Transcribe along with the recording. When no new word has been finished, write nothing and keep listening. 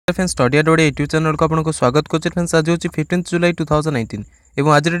Friends StudyHardOdia YouTube channel को आपको स्वागत करछि। फ्रेंड्स आज होछि 15 जुलाई 2019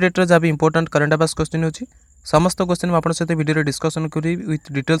 एवं आज डेट रे जब इंपोर्टेंट करंट अफेयर्स क्वेश्चन होछि समस्त क्वेश्चन में आपन सहित वीडियो रे डिस्कशन करी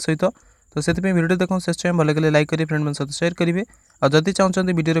विथ डिटेल सहित। तो सेति पे वीडियो देखो शेष टाइम भल लगे लाइक करी फ्रेंड मन साथ शेयर करिवे और जदि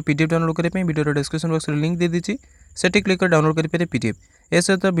चाहछन्ती वीडियो रे पीडीएफ डाउनलोड करै पे वीडियो रे डिस्क्रिप्शन बॉक्स रे लिंक दे दिछि सेठी क्लिक कर डाउनलोड करि पारे पीडीएफ। ए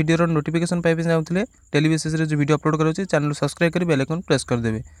सहित वीडियो रो नोटिफिकेशन पाइबे जाउथले डेली बेसिस रे जो वीडियो अपलोड करूछि चैनल सब्सक्राइब करि बेल आइकन प्रेस कर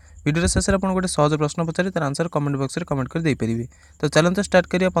देबे। वीडियो शेष में आपको गोटे सहज प्रश्न पचारे तार आंसर कमेंट बॉक्स में कमेंट कर दे पारे। तो चलते स्टार्ट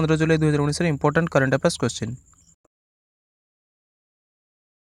करिए 15 जुलाई 2019 important current affairs question.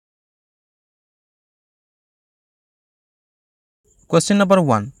 Question number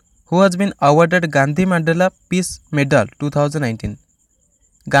 1, who has been awarded Gandhi Mandela piece medal 2019?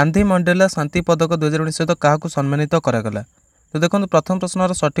 Gandhi Mandela शांति पदक 2019 सहित क्या सम्मानित करागला? तो देखो प्रथम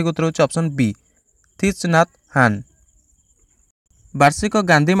प्रश्नर सठिक उत्तर होछि ऑप्शन बी थीच नाथ हान। वार्षिक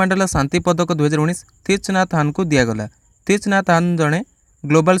गांधी मंडेला शांति पदक 2019 थीच नाथ हान को दिगला। थीच नाथ हान जड़े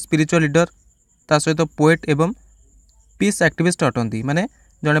ग्लोबल स्पिरिचुअल लीडर ता सहित पोएट एवं पीस एक्टिविस्ट अटंती, माने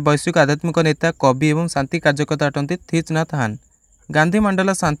जड़े वैश्विक आध्यात्मिक नेता कवि एवं शांति कार्यकर्ता अटंती थीच नाथ हान। गांधी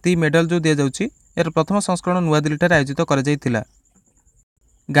मंडेला शांति मेडल जो दि जाउछि यार प्रथम संस्करण नुआ दिल्ली ठारे आयोजित कर जाइथिला।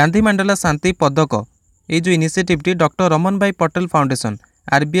 गांधी मंडेला शांति पदक ये जो इनिशिएटिव डॉक्टर रमन भाई पटेल फाउंडेशन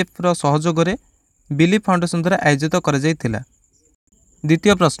आरबीएफ रो सहयोग रे बिलीफ फाउंडेशन द्वारा आयोजित कर जाइथिला।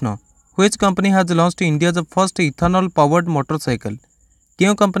 द्वितीय प्रश्न, which company has launched India's first ethanol powered motorcycle?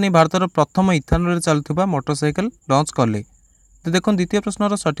 क्यों कंपनी भारतर प्रथम इथेनॉल चलुवा मोटरसाइकिल लॉन्च कले? तो देखो द्वितीय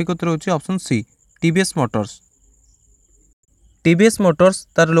प्रश्नर सठिक उत्तर होछि option C TVS Motors. TVS Motors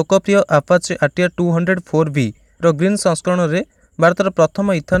तार लोकप्रिय अपाचे आरटीआर 204V रो ग्रीन संस्करण रे भारतर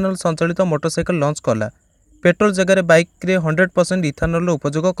प्रथम इथेनॉल संचालित मोटरसाइकिल लॉन्च कला। पेट्रोल जगह बाइक रे 100% इथेनॉल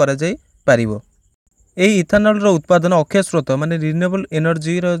उपयोग करा जाई पारिबो। यही इथेनॉल रो उत्पादन अक्षय स्रोत माने रिन्यूएबल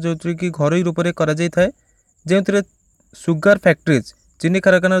एनर्जी जो कि घरोई रूप से करा जाई थाए, जेउथिरे सुगर फैक्ट्रीज चीनी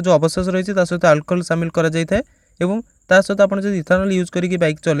कारखाना जो अवशेष रही सहित अल्कोहल सामिल करा जाई थाए एवं ता सहित आपन जदि इथेनॉल यूज करिक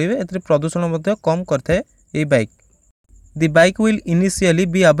बाइक चलेबे एथरे प्रदूषण मध्ये कम करथाए ए bike. The bike will initially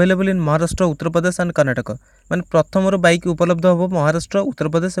be available in Maharashtra, Uttar Pradesh and Karnataka, माने प्रथम बाइक उपलब्ध होबो महाराष्ट्र, उत्तर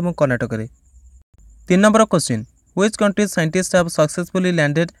प्रदेश एवं कर्नाटक रे। 3 number question, which countries scientist have successfully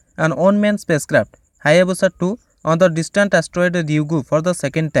landed N unmanned spacecraft IAS 2 on the distant asteroid Ryugu for the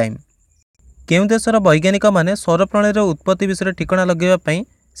second time? केउं देशर वैज्ञानिक माने सौर प्रणाली उत्पत्ति विषय ठिकाना लगेवा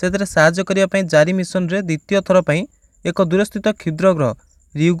से साहाय्य करने जारी मिशन रे द्वितीय थर पर एक दूरस्थित क्षुद्र ग्रह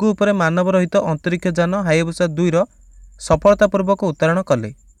रियुगु उपर मानव रहित अंतरिक्ष यान IAS 2 रो सफलतापूर्वक उत्तोलन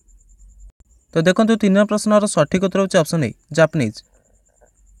कले। तो देखो 3 प्रश्नर सठिक उत्तर होछि ऑप्शन ए जापानीज।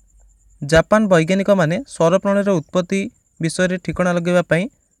 जापान वैज्ञानिक माने सौर प्रणाली उत्पत्ति विषय ठिकाना लगेवा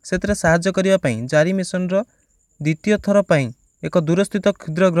से साहाय्य करने जारी मिशन द्वितीय थर पर एक दूरस्थित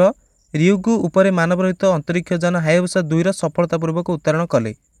क्षुद्र ग्रह रियुगु उपर मानव रहित अंतरिक्ष यान IAS 2 रो सफलतापूर्वक उत्तोलन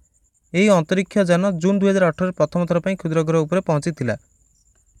कले। यही अंतरिक्ष यान जून 2018 प्रथम थर पर क्षुद्र ग्रह उपर पहुंची।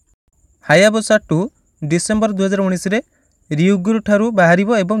 IAS 2 डिसेम्बर 2019 रे रियुगु ठारू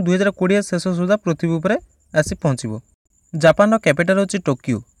बाहरिबो एवं 2020 शेष सुधा पृथ्वी उपर आसी पहुंचीबो। जापान कैपिटल होची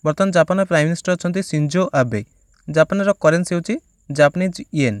टोक्यो। बर्तमान Japan prime minister अछंती Shinzo Abe. Japan रो करेंसी होची Japanese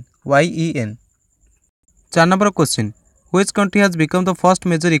yen YEN। 4 number question, which country has become the first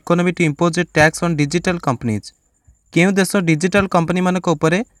major economy to impose A tax on digital companies? केउं देश डिजिटल कंपनी मानक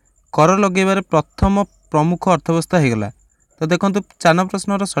उपरे कर लगेबार प्रथम प्रमुख अर्थव्यवस्था हेगला? तो देखंतु 4 नंबर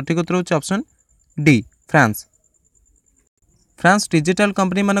प्रश्नर सठिक उत्तर होछि option D France. France digital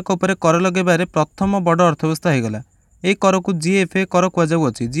company मानक उपरे कर लगेबार प्रथम बड़ अर्थव्यवस्था हेगला। ए कर को GFA कर कुआ जाउ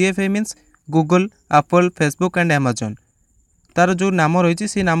अछि। GFA means Google, Apple, Facebook and Amazon, तार जो नाम रही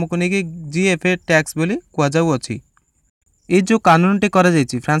से नाम को लेकिन GFA टैक्स बोली कुआजाऊ अच्छी। ये जो कानूनटी करा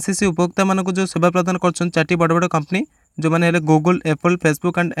फ्रांसीसी उपभोक्ता मान जो सेवा प्रदान कर 4टी बड़ बड़ कंपनी जो मैंने Google, Apple,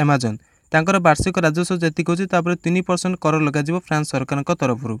 Facebook and Amazon, तांकर वार्षिक राजस्व जी होची 3% कर लग फ्रांस सरकार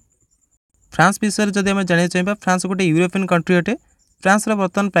तरफ। फ्रांस विषय जब आम जाना चाहिए, फ्रांस गोटे यूरोपियन कंट्री अटे। फ्रांस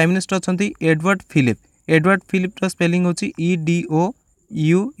बर्तमान प्राइम मिनिस्टर अच्छा Edward Philip. Edward Philip spelling होची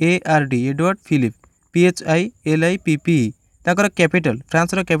EDOUARD, एडवर्ड फिलिप, PHILIPPE। ताकर कैपिटल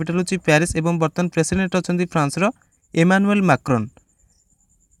फ्रांस रो कैपिटल होची पेरिस एवं बर्तमान प्रेसिडेंट अछंती फ्रांस रो इमानुएल मैक्रोन।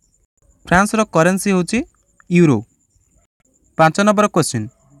 फ्रांस रो करेंसी होची euro. 5 number question,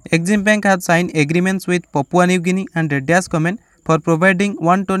 Exim bank has sign agreements with Papua New Guinea and dash government for providing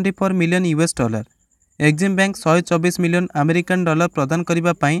 $124 million. Exim bank 124 million American dollar प्रदान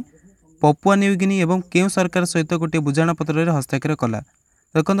करबा पई Papua New Guinea एवं केउ सरकार सहित गोटे बुझाणा पत्र रे हस्ताक्षर कला?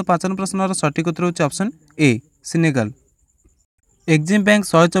 देखो 5 नंबर प्रश्नर सठिक उत्तर होची option A Senegal. Exim bank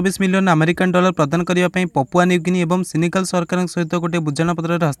 124 million American dollar प्रदान करने पपुआ न्यू गिनी एवं सेनेगल सरकार सहित गोटे बुझाणा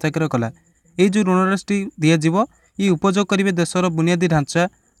पत्र हस्ताक्षर कला। ये जो ऋण राशि दिज्व ये उपयोग करेंगे देशर बुनियादी ढांचा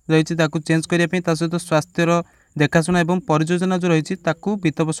रही चेंज करने सहित स्वास्थ्यर देखाशुना और परियोजना जो रही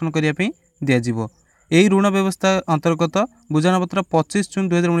वित्तपोषण करने दिज्व। यही ऋण व्यवस्था अंतर्गत बुझामणपत्र 25 जून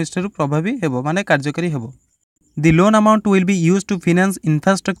 2019 प्रभावी हेबो माने कार्यकारी हेबो। The loan amount will be used to finance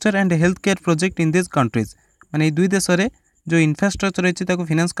infrastructure and healthcare project in these countries। माने दुई देश रे जो इंफ्रास्ट्रक्चर रही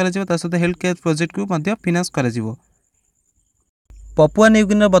फाइनान्स सहित हेल्थ केयर प्रोजेक्ट को फाइनान्स कर। पपुआ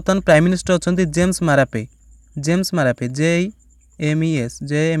न्यूगिनी बर्तमान प्राइम मिनिस्टर अच्छा James Marape. James Marape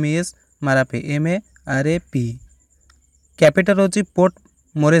JEMES Marape MARAP। Capital होची port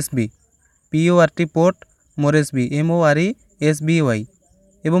Moresby PORT port Moresby MORESBY।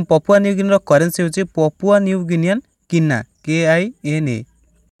 एवं पपुआ न्यूगिनी करेन्सी होची पपुआ न्यूगिनियन किना KINA।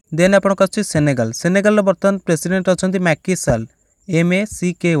 देन आपन कछि सेनेगल। सेनेगल बर्तमान प्रेसिडेंट अच्छा मैकी साल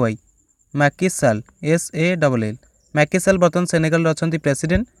MACKY मैकी साल SALL। मैकी साल बर्तमान सेनेगल अच्छा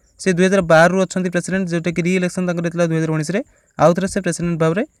प्रेसिडेंट। से 2012 रु अच्छा प्रेसिडेंट जोटा कि रि इलेक्शन 2019 में आउ थे से प्रेसिडेंट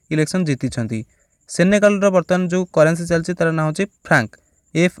भाव में इलेक्शन जीति। सेनेगल बर्तमान जो करेन्सी चलती तार ना होची फ्रांक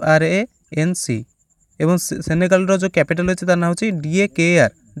FRANC। एवं सेनेगल जो कैपिटल होची तार ना होची DAKR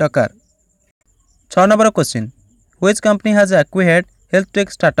डकार। 6 number question which company has acquired health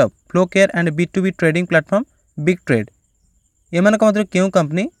tech startup flow care and B2B trading platform big trade. एमानक मध्य क्यों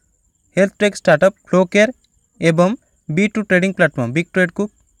company health tech startup flow care एवं B2 trading platform big trade को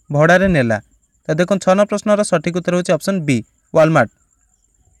भड़ारे नेला। तो देखो 6 नंबर प्रश्नर सठिक उत्तर होची ऑप्शन बी वालमार्ट।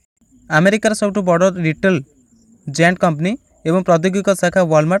 अमेरिकार सबुठ बड़ रिटेल जायंट कंपनी एवं प्रौद्योगिक शाखा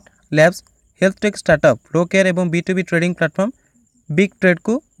Walmart labs health tech startup flow care एवं B2B trading platform big trade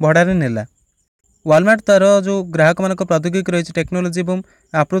को भड़ारे नेला। वालमार्ट तार जो ग्राहक मान प्रौद्योगिक रही टेक्नोलोजी और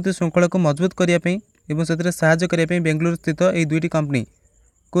आपूर्ति श्रृंखला को मजबूत करने से साहाय्य करने बेंगलुरु स्थित यह दुईटी कंपनी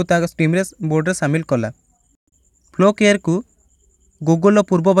को टीम बोर्ड में सामिल कला। फ्लो केयर को गूगल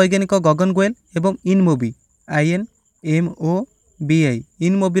पूर्व वैज्ञानिक गगन गोयल एवं इनमोबी INMOBI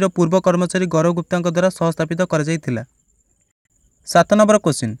इनमोबीर पूर्व कर्मचारी गौरव गुप्ता द्वारा सहस्थापित कर। 7 number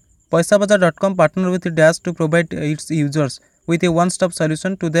question पैसाबाजार.com partner with dash to provide it's users with A one stop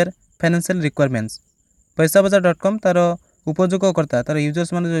solution to their financial requirements. पैसाबाजार.com तार उपयोगकर्ता तार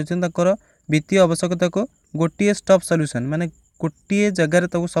यूजर्स मान वित्तीय आवश्यकता को गोटे स्टॉप सॉल्यूशन माने गोटे जगार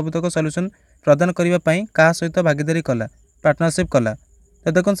सबतक सॉल्यूशन प्रदान करने क्या सहित भागीदारी कला पार्टनरशिप कला।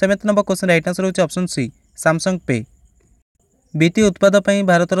 तो देखो 7 नंबर क्वेश्चन राइट आंसर होची ऑप्शन सी सैमसंग पे। वित्तीय उत्पाद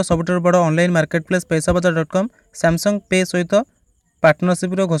भारतर सबुठ बड़ ऑनलाइन मार्केटप्लेस पैसाबाजार.com सैमसंग पे सहित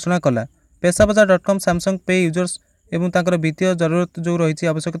पार्टनरशिप घोषणा कला। पैसाबाजार.com सैमसंग पे यूजर्स एवं तांकर वित्तीय जरूरत जो रही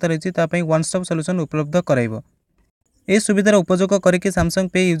आवश्यकता रही वन स्टॉप सॉल्यूशन उपलब्ध कराइबो। ए सुविधार उपयोग करके सैमसंग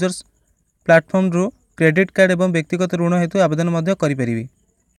पे यूजर्स प्लेटफॉर्म रु क्रेडिट कार्ड एवं व्यक्तिगत ऋण हेतु आवेदन मध्य करिपरिबे।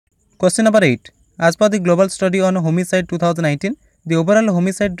 Question number 8 as per the global study on homicide 2019 the overall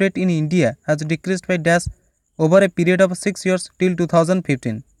homicide rate in India has decreased by dash over a period of 6 years till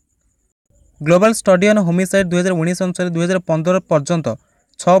 2015। Global study on homicide 2019 अनुसार 2015 पर्यंत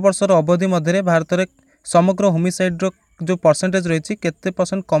 6 वर्षर अवधि मध्य भारत में समग्र होमिसाइड जो परसेंटेज रही केते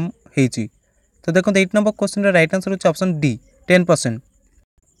percent कम होती। तो देखो 8 नंबर क्वेश्चन राइट आंसर होची ऑप्शन डी 10%।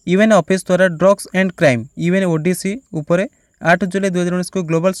 यूएन ऑफिस द्वारा ड्रग्स एंड क्राइम UNODC उपरे 8 जुलाई 2019 को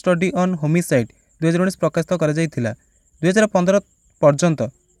ग्लोबल स्टडी ऑन होमिसाइड 2019 प्रकाशित कर 2015 पर्यंत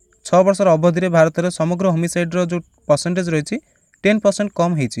 6 वर्षर अवधि भारत में समग्र होमिसाइड जो परसेंटेज रही 10%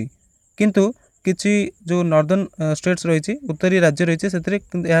 कम होती। किंतु किछि जो नॉर्दर्न स्टेट्स रही उत्तरी राज्य रही से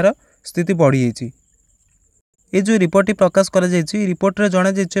यार स्थिति बढ़ी जाइए। ये जो रिपोर्ट प्रकाश कर रिपोर्ट रे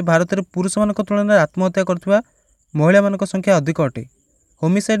जना जाइए भारत में पुरुष मान तुलन में आत्महत्या करथिबा महिला मान संख्या अधिक अटे।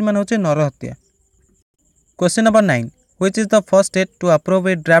 होमिसाइड मान होचे नरहत्या। Question number 9 which is the first state to approve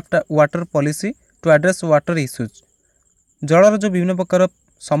A draft water policy to address water issues. जलर जो विभिन्न प्रकार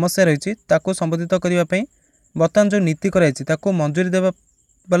समस्या रही संबोधित करने बर्तमान जो नीति कराई मंजूरी देवा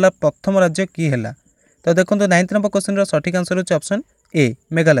वाला प्रथम राज्य की है। तो देखो 9 नंबर क्वेश्चन सठिक आंसर होची ऑप्शन ए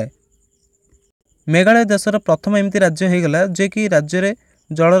मेघालय। मेघालय देशर प्रथम एमती राज्य होगला जे कि राज्य में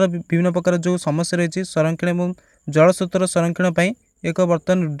जलर विभिन्न प्रकार जो समस्या रही संरक्षण और जल स्रोतर संरक्षण पर एक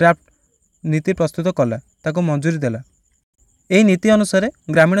बर्तमान ड्राफ्ट नीति प्रस्तुत कला ताको मंजूरी देला। यही नीति अनुसार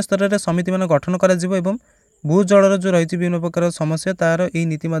ग्रामीण स्तर में समिति मान गठन करा जिवो एवं भूजलर जो रही विभिन्न प्रकार समस्या तार यही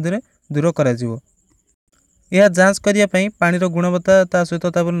नीति मध्य दूर करा जिवो। यह जांच करने पानीर गुणवत्ता ता सहित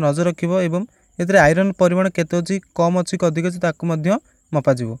नजर रखिबो एवं एथिरे आयरन परिमाण केते अछि कम अछि अधिक अछि ताको मध्य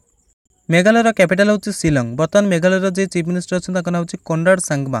मपा जिवो। मेघालयर कैपिटल होची शिलंग। बर्तमान मेघालयर जे चीफ मिनिस्टर अछि ताका नाम होची Conrad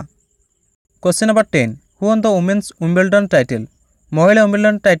Sangma. Question number 10 who one the women's Wimbledon title. महिला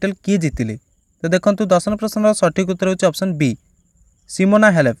विंबलडन टाइटल किए जीतिले। तो देखो 10 प्रश्न सठिक उत्तर होची option B Simona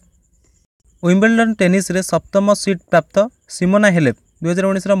Halep. Wimbledon tennis रे सप्तम सीट प्राप्त सिमोना हेलेप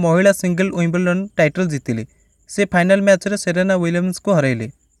 2019 महिला सिंगल विंबलडन टाइटल जीतिले। से फाइनल मैच रे सेरेना विलियम्स को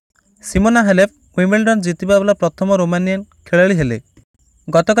हरैले। सिमोना हालेप विम्बलडन जितिबा वाला प्रथम रोमानियन खेलाड़ी हेले।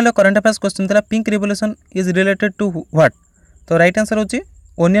 गतकाल करंट अफेयर्स क्वेश्चन था pink revolution is related to what. तो राइट आंसर होची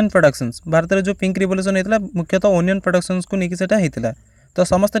ओनियन प्रोडक्शंस। भारत में जो पिंक रिवोल्यूशन होता मुख्यतः ओनियन प्रोडक्शंस को लेकिन सेटा होता। तो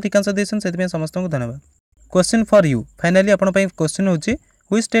समस्त ठीक आंसर देसन से समस्त को धन्यवाद। क्वेश्चन फॉर यू फाइनली आपण क्वेश्चन होची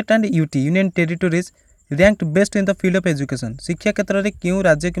which state and UT union territories ranked best in the field of education. शिक्षा क्षेत्र में क्यों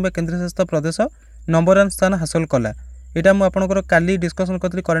राज्य किंबा केंद्रशासित प्रदेश नंबर 1 स्थान हासिल कला। यहाँ मुझे आपंकर काली डिस्कसन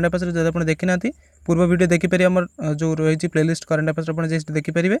करी करंट अफेयर्स जब आप देखी ना पूर्व वीडियो देखिपारे आम जो रही प्लेलिस्ट करंट अफेयर्स आप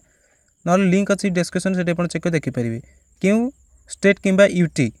देखिपारे ना लिंक अच्छी डिस्क्रिप्शन से चेक कर देखिपारे क्यों स्टेट किंबा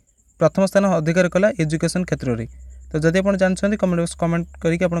यूटी प्रथम स्थान अधिकार कला एजुकेशन क्षेत्र में। तो जब आप जानते कमेंट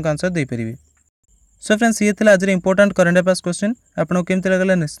करके आंसर देपारे। सो फ्रेंड्स ये आज इंपोर्टेंट करंट अफेयर्स क्वेश्चन आपको केमती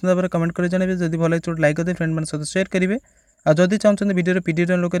लगला निश्चित भाव में कमेंट कर जानवे। जब भल लगे लाइक करते फ्रेंड मैंने सहित शेयर करेंगे। और जब चाहते वीडियो पीडीएफ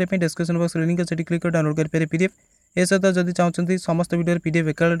डाउनलोड करने डिस्क्रिप्शन बॉक्स लिंक अच्छे क्लिक कर डाउनलोड करेंगे पीडीएफ। ए सहित जब चाहते समस्त वीडियो पीडीएफ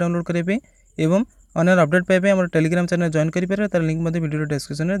एकाल डाउनलोड करने एवं अन्य अपडेट पाइबे आम टेलीग्राम चैनल जॉइन करेंगे तार लिंक वीडियो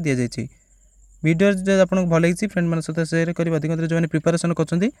डिस्क्रिप्शन में दि जाइए। वीडियो जब आपको भल लगी फ्रेंड मैंने सहित शेयर कर अधिक जो प्रिपरेशन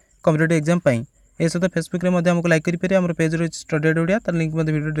कर कॉम्पिटिटिव एग्जाम ए सहित फेसबुक में आमको लाइक करेंगे। आम पेज रही StudyHardOdia तार लिंक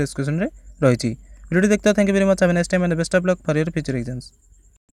वीडियो डिस्क्रिप्शन में रही। वीडियो देखते thank you very much. Have a nice time and best of luck for your future exams.